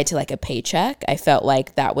so tied to like a paycheck. I felt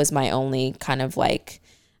like that was my only kind of like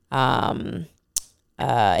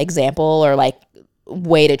example or like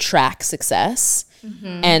way to track success.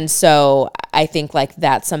 And so I think like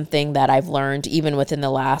that's something that I've learned even within the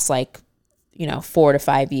last like, you know, 4 to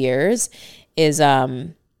 5 years is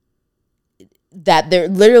that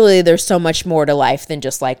there's so much more to life than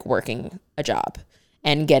just like working a job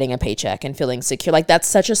and getting a paycheck and feeling secure. Like that's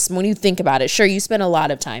such a, when you think about it, sure, you spend a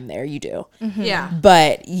lot of time there, you do. Yeah.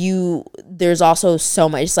 But there's also so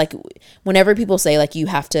much, it's like whenever people say like you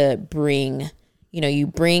have to bring, you know, you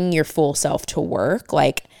bring your full self to work,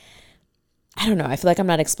 like, I don't know, I feel like I'm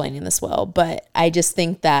not explaining this well, but I just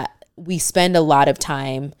think that we spend a lot of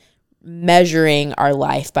time measuring our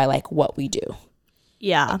life by like what we do.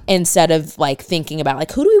 Yeah. Instead of like thinking about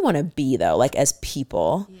like, who do we want to be though, like as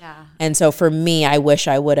people? Yeah. And so for me, I wish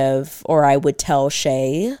I would have, or I would tell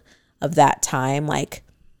Shay of that time, like,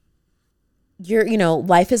 you know,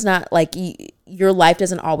 life is not like, your life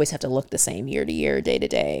doesn't always have to look the same year to year, day to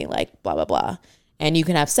day, like blah, blah, blah. And you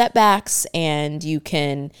can have setbacks and you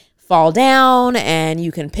can fall down and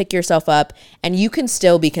you can pick yourself up and you can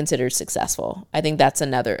still be considered successful. I think that's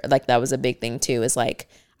another, like, that was a big thing too, is like,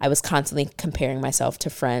 I was constantly comparing myself to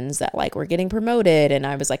friends that like were getting promoted. And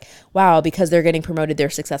I was like, wow, because they're getting promoted, they're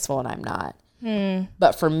successful and I'm not.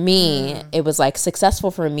 But for me, it was like successful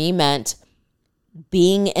for me meant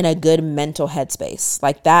being in a good mental headspace.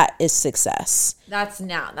 Like that is success. That's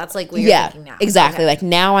like what you're thinking now. Exactly. Okay. Like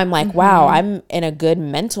now I'm like, wow, I'm in a good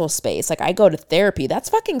mental space. Like I go to therapy. That's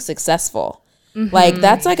fucking successful. Like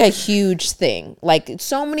that's like a huge thing. Like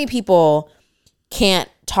so many people can't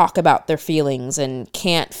talk about their feelings and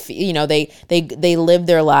can't, they live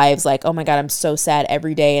their lives like, oh my God, I'm so sad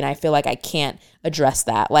every day. And I feel like I can't address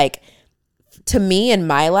that. Like to me in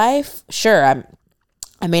my life, sure,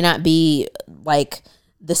 I may not be like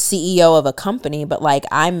the CEO of a company, but like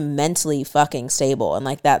I'm mentally fucking stable and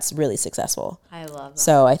like that's really successful. I love that.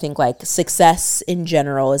 So I think like success in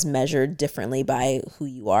general is measured differently by who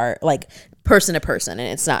you are, like person to person, and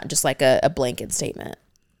it's not just like a blanket statement.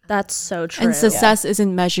 That's so true. And success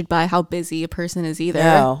isn't measured by how busy a person is either.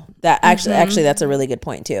 No, that actually that's a really good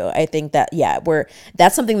point too. I think that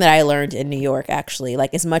that's something that I learned in New York actually.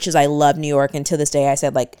 Like as much as I love New York, and to this day I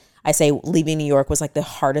say leaving New York was like the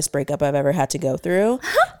hardest breakup I've ever had to go through.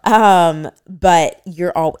 But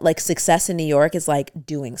you're all like success in New York is like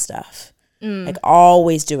doing stuff, like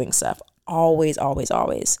always doing stuff, always.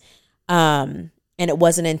 And it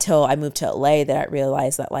wasn't until I moved to LA that I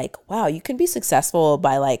realized that like, wow, you can be successful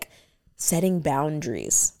by like setting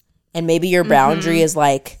boundaries. And maybe your boundary is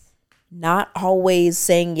like not always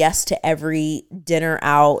saying yes to every dinner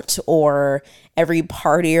out or every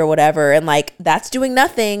party or whatever. And like, that's doing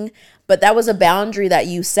nothing. But that was a boundary that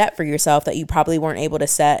you set for yourself that you probably weren't able to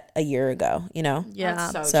set a year ago, you know?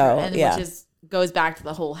 Yeah. That's So, true. And yeah. which goes back to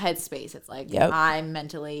the whole headspace. It's like Yep. I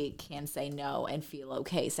mentally can say no and feel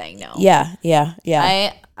okay saying no. Yeah.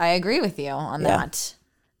 I agree with you on that.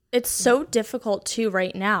 It's so difficult too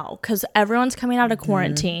right now because everyone's coming out of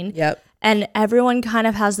quarantine. Yep. And everyone kind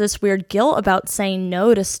of has this weird guilt about saying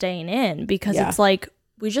no to staying in because it's like,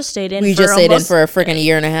 we just stayed in. We just stayed in for a freaking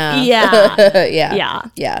year and a half. Yeah.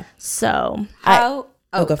 Yeah. So How?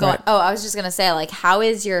 go for it. I was just gonna say, like, how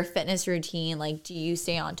is your fitness routine? Like, do you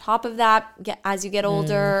stay on top of that as you get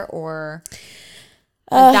older, or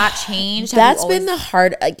has that changed? That's been the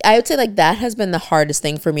hard. I would say like that has been the hardest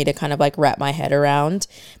thing for me to kind of like wrap my head around,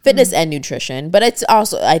 fitness and nutrition. But it's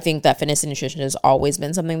also, I think that fitness and nutrition has always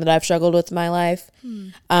been something that I've struggled with in my life.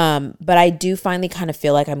 But I do finally kind of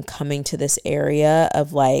feel like I'm coming to this area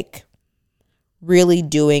of like really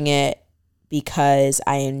doing it because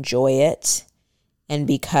I enjoy it and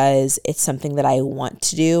because it's something that I want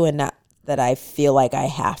to do and not that I feel like I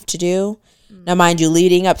have to do. Now, mind you,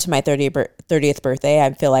 leading up to my 30th birthday,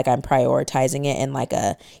 I feel like I'm prioritizing it in like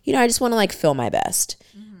a, I just want to like feel my best.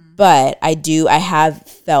 But I have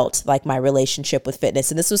felt like my relationship with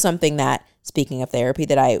fitness, and this was something that, speaking of therapy,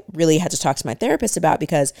 that I really had to talk to my therapist about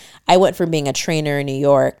because I went from being a trainer in New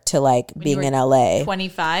York to like being in LA.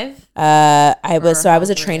 25? I was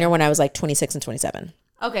a trainer when I was like 26 and 27.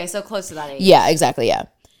 Okay, so close to that age. Yeah, exactly. Yeah.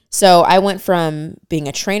 So I went from being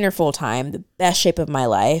a trainer full time, the best shape of my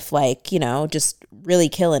life, like, just really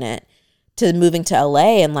killing it, to moving to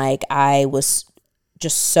LA. And like, I was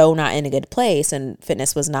just so not in a good place and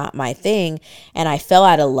fitness was not my thing. And I fell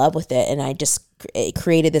out of love with it. And it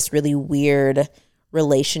created this really weird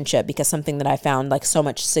relationship because something that I found like so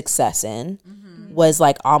much success in was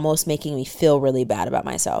like almost making me feel really bad about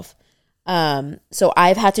myself. So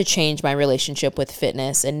I've had to change my relationship with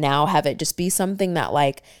fitness and now have it just be something that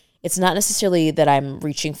like, it's not necessarily that I'm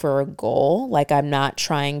reaching for a goal. Like I'm not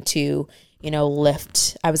trying to,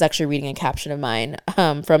 lift. I was actually reading a caption of mine,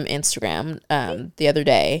 from Instagram, the other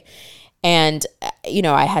day. And,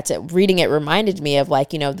 I had to, reading it reminded me of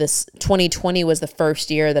like, this 2020 was the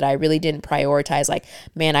first year that I really didn't prioritize like,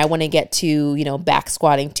 man, I want to get to, back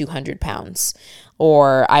squatting 200 pounds,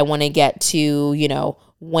 or I want to get to,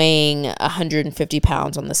 weighing 150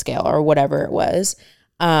 pounds on the scale or whatever it was.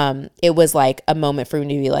 It was like a moment for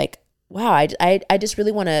me to be like, wow, I just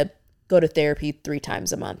really want to go to therapy 3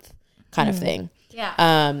 times a month kind of thing.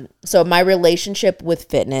 Yeah. So my relationship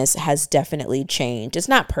with fitness has definitely changed. It's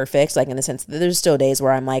not perfect, like in the sense that there's still days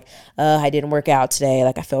where I'm like, I didn't work out today.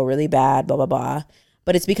 Like I feel really bad, blah, blah, blah.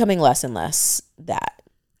 But it's becoming less and less that.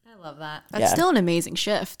 I love that. That's still an amazing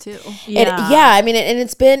shift too. yeah. I mean, and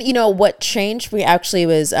it's been, what changed for me actually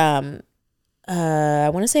was, I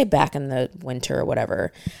want to say back in the winter or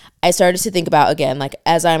whatever, I started to think about, again, like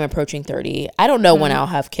as I'm approaching 30, I don't know when I'll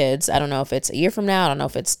have kids. I don't know if it's a year from now. I don't know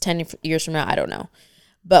if it's 10 years from now. I don't know.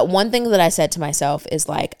 But one thing that I said to myself is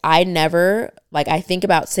like, I think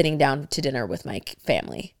about sitting down to dinner with my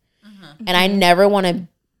family. And I never want to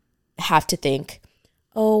have to think,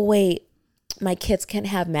 oh, wait, my kids can't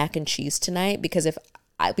have mac and cheese tonight because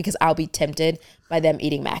I'll be tempted by them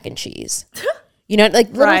eating mac and cheese. You know, like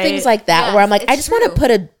little things like that where I'm like, I just want to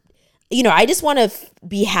put I just want to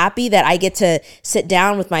be happy that I get to sit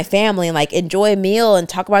down with my family and like enjoy a meal and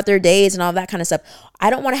talk about their days and all that kind of stuff. I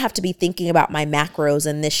don't want to have to be thinking about my macros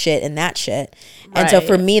and this shit and that shit. And so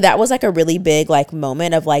for me, that was like a really big like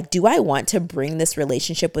moment of like, do I want to bring this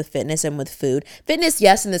relationship with fitness and with food? Fitness,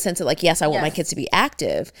 yes, in the sense that like, yes, I want my kids to be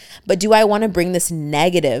active, but do I want to bring this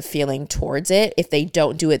negative feeling towards it? If they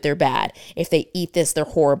don't do it, they're bad. If they eat this, they're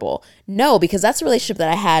horrible. No, because that's a relationship that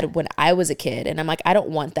I had when I was a kid. And I'm like, I don't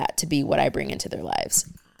want that to be what I bring into their lives.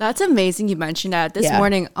 That's amazing you mentioned that. This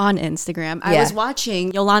morning on Instagram, I was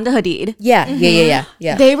watching Yolanda Hadid. Yeah.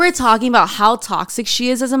 They were talking about how toxic she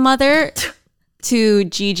is as a mother to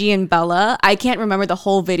Gigi and Bella. I can't remember the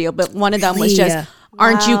whole video, but one of them was just,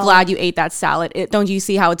 aren't you glad you ate that salad? Don't you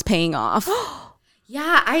see how it's paying off?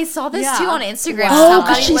 Yeah, I saw this too on Instagram. Oh,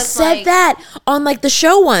 because she said that on like the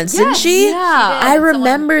show once, didn't she? Yeah. I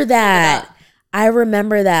remember that.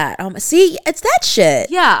 See, it's that shit.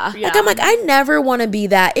 Yeah. Like, I'm like, I never want to be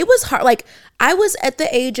that. It was hard. Like, I was at the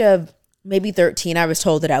age of maybe 13, I was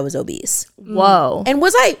told that I was obese. Whoa. And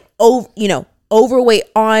was I, overweight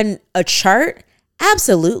on a chart?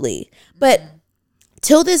 Absolutely. But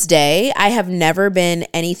till this day, I have never been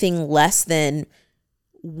anything less than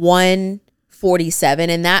 147.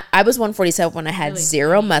 And that I was 147 when I had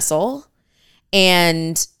zero muscle.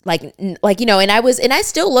 And and I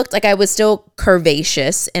still looked like I was still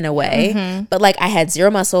curvaceous in a way, but like I had zero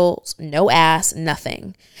muscles, no ass,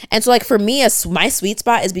 nothing. And so like for me, my sweet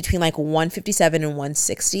spot is between like 157 and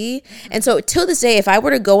 160. And so till this day, if I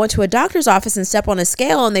were to go into a doctor's office and step on a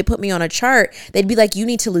scale and they put me on a chart, they'd be like, you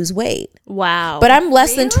need to lose weight. Wow. But I'm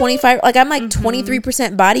less than 25, like I'm like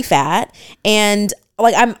 23% body fat and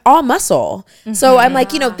like I'm all muscle. So I'm like,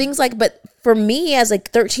 things like, but for me as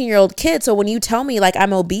like 13-year-old kid, so when you tell me like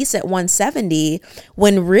I'm obese at 170,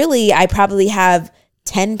 when really I probably have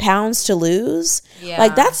 10 pounds to lose,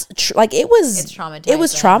 like that's it was traumatizing. It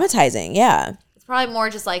was traumatizing. Yeah. It's probably more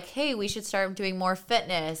just like, hey, we should start doing more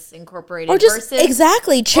fitness incorporated or just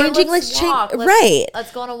changing. Let's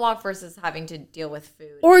go on a walk versus having to deal with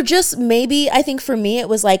food. Or just maybe, I think for me, it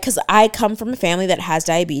was like, because I come from a family that has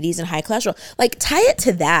diabetes and high cholesterol. Like, tie it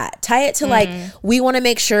to that. Tie it to like, we want to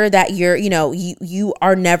make sure that you're, you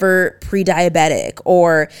are never pre-diabetic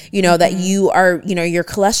or, that you are, your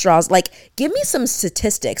cholesterol's like, give me some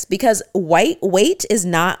statistics because weight is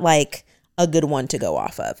not like a good one to go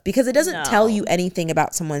off of because it doesn't tell you anything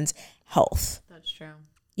about someone's health. That's true.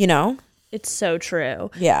 It's so true.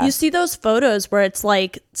 Yeah. You see those photos where it's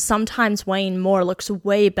like sometimes weighing more looks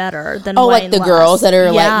way better than weighing like the less. Girls that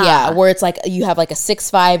are where it's like you have like a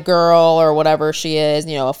 6'5" girl or whatever she is, a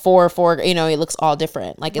 4'4", it looks all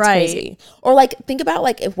different. Like it's crazy. Or like think about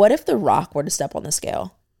like what if The Rock were to step on the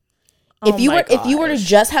scale? If you were to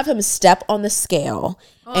just have him step on the scale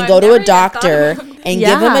and go to a doctor and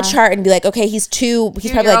give him a chart and be like, okay, he's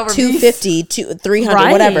probably like 250,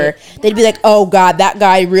 300, whatever. They'd be like, oh God, that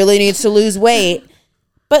guy really needs to lose weight.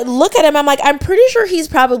 But look at him. I'm like, I'm pretty sure he's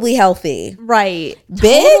probably healthy. Right.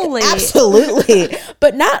 Big? Totally. Absolutely.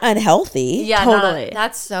 But not unhealthy. Yeah, totally.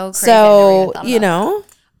 That's so crazy. So,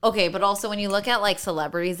 Okay, but also when you look at like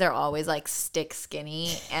celebrities, they're always like stick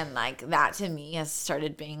skinny, and like that to me has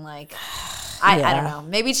started being like, I don't know.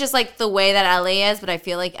 Maybe it's just like the way that LA is, but I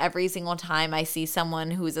feel like every single time I see someone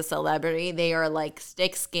who's a celebrity, they are like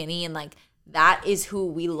stick skinny, and like that is who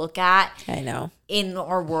we look at. I know. In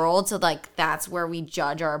our world, so like that's where we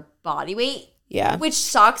judge our body weight. Yeah. Which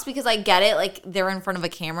sucks because I get it. Like they're in front of a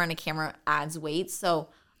camera, and a camera adds weight, so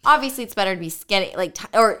obviously it's better to be skinny, like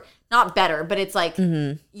or. Not better, but it's like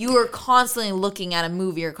you are constantly looking at a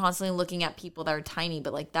movie or constantly looking at people that are tiny,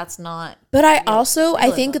 but like that's not. But I also I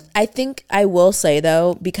think I will say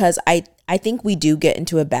though, because I think we do get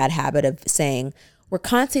into a bad habit of saying we're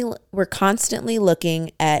constantly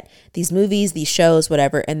looking at these movies, these shows,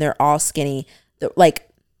 whatever, and they're all skinny. Like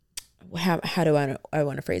how do I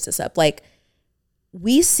want to phrase this up? Like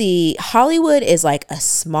we see Hollywood is like a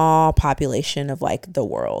small population of like the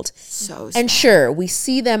world. So small. And sure, we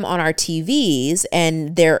see them on our TVs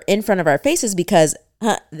and they're in front of our faces because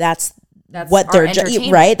that's what they're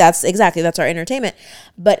right. That's our entertainment.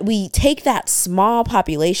 But we take that small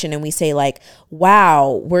population and we say like,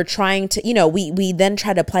 wow, we're trying to, we then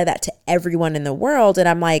try to apply that to everyone in the world. And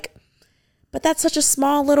I'm like, but that's such a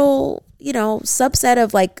small little, subset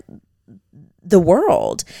of like the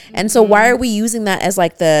world. And so why are we using that as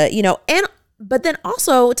like the, but then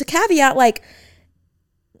also to caveat, like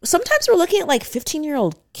sometimes we're looking at like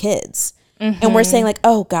 15-year-old kids. And we're saying like,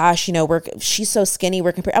 oh gosh, you know, she's so skinny.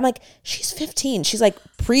 We're comparing. I'm like, she's 15. She's like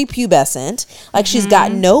prepubescent. Like she's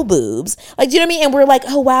got no boobs. Like, do you know what I mean? And we're like,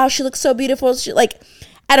 oh wow, she looks so beautiful. She like,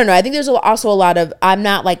 I don't know. I think there's also a lot of, I'm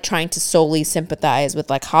not like trying to solely sympathize with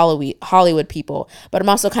like Hollywood people, but I'm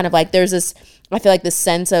also kind of like, there's this, I feel like this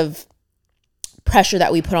sense of pressure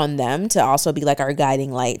that we put on them to also be like our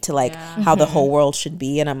guiding light to like how the whole world should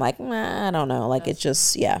be. And I'm like, I don't know. Like it's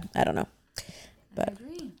just, I don't know. But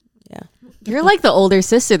You're like the older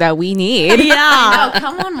sister that we need. No,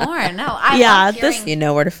 come on more. No, I love hearing. you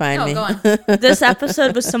know where to find me. Go on. This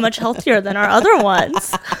episode was so much healthier than our other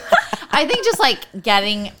ones. I think just like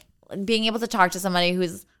being able to talk to somebody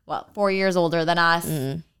who's 4 years older than us,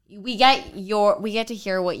 we get to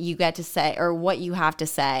hear what you get to say or what you have to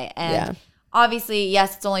say, and obviously,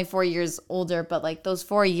 yes, it's only 4 years older, but like those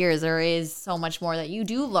 4 years, there is so much more that you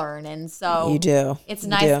do learn, and so you do. It's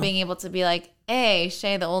nice being able to be like, hey,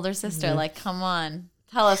 Shay, the older sister, like, come on,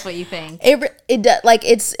 tell us what you think.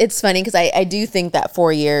 It's funny because I do think that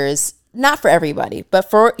 4 years, not for everybody,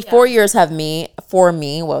 but 4 years for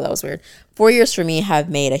me, whoa, that was weird. 4 years for me have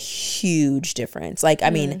made a huge difference. Like, I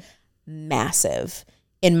mean, massive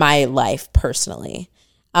in my life personally.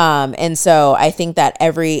 And so I think that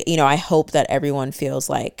I hope that everyone feels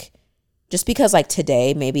like, just because like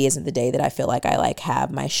today maybe isn't the day that I feel like I like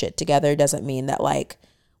have my shit together doesn't mean that like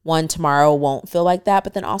tomorrow won't feel like that,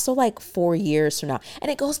 but then also like 4 years from now, and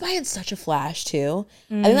it goes by in such a flash too.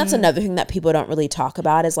 I think that's another thing that people don't really talk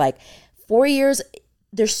about is like 4 years,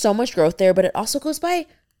 there's so much growth there, but it also goes by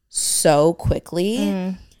so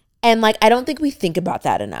quickly. And like, I don't think we think about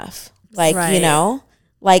that enough. Like, you know,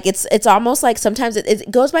 like it's almost like sometimes it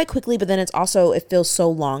goes by quickly, but then it feels so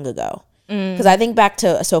long ago. Because I think back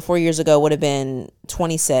to, 4 years ago would have been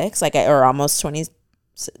 26, or almost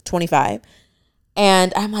 25.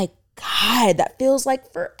 And I'm like, God, that feels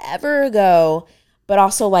like forever ago, but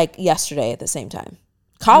also like yesterday at the same time.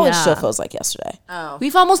 College still feels like yesterday. Oh,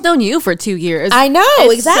 We've almost known you for 2 years. I know,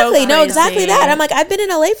 It's exactly. so No, exactly crazy. that. I'm like, I've been in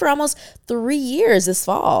LA for almost 3 years this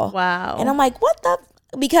fall. Wow. And I'm like, what the?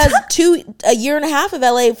 Because a year and a half of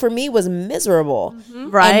LA for me was miserable.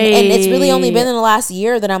 Right. And it's really only been in the last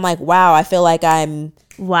year that I'm like, wow, I feel like I'm,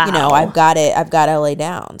 Wow. you know, I've got LA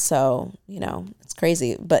down. So, you know, it's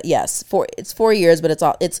crazy. But yes, it's 4 years, but it's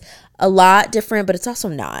a lot different, but it's also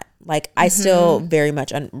not. Like, I still very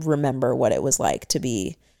much remember what it was like to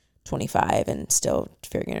be 25 and still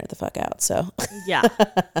figuring it the fuck out. So Yeah.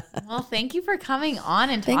 well, thank you for coming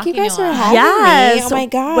on and thank talking you guys to for us. having me. Oh my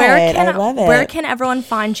God. I love it. Where can everyone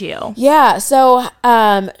find you? Yeah, so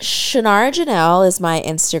Shannara Janelle is my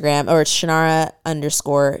Instagram, or it's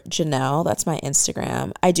Shannara_Janelle. That's my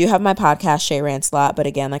Instagram. I do have my podcast, Shay Rants a Lot, but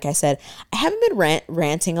again, like I said, I haven't been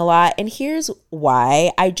ranting a lot, and here's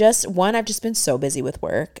why. I've just been so busy with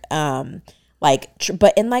work, but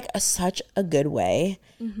in like such a good way.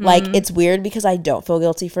 Like, it's weird because I don't feel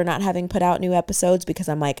guilty for not having put out new episodes, because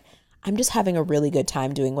I'm like, I'm just having a really good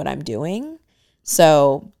time doing what I'm doing.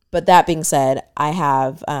 So, but that being said, I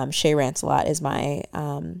have Shay Rants a Lot is my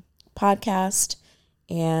podcast.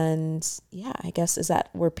 And yeah, I guess, is that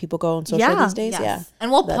where people go on social these days? Yes. Yeah.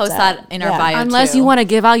 And we'll post that in our bio Unless too. you want to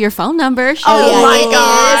give out your phone number. Hey,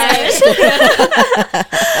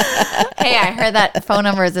 I heard that phone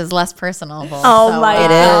numbers is less personable. Oh my It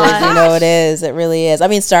God. is. You know, it is. It really is. I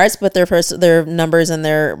mean, Stars put their numbers in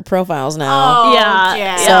their profiles now. Oh, Yeah.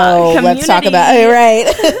 yeah. So let's talk about it.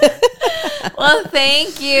 Right. Well,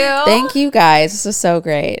 thank you. Thank you guys. This is so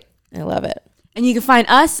great. I love it. And you can find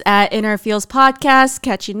us at Inner Feels Podcast.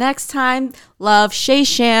 Catch you next time. Love, Shay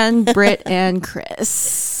Shan, Britt, and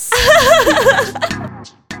Chris.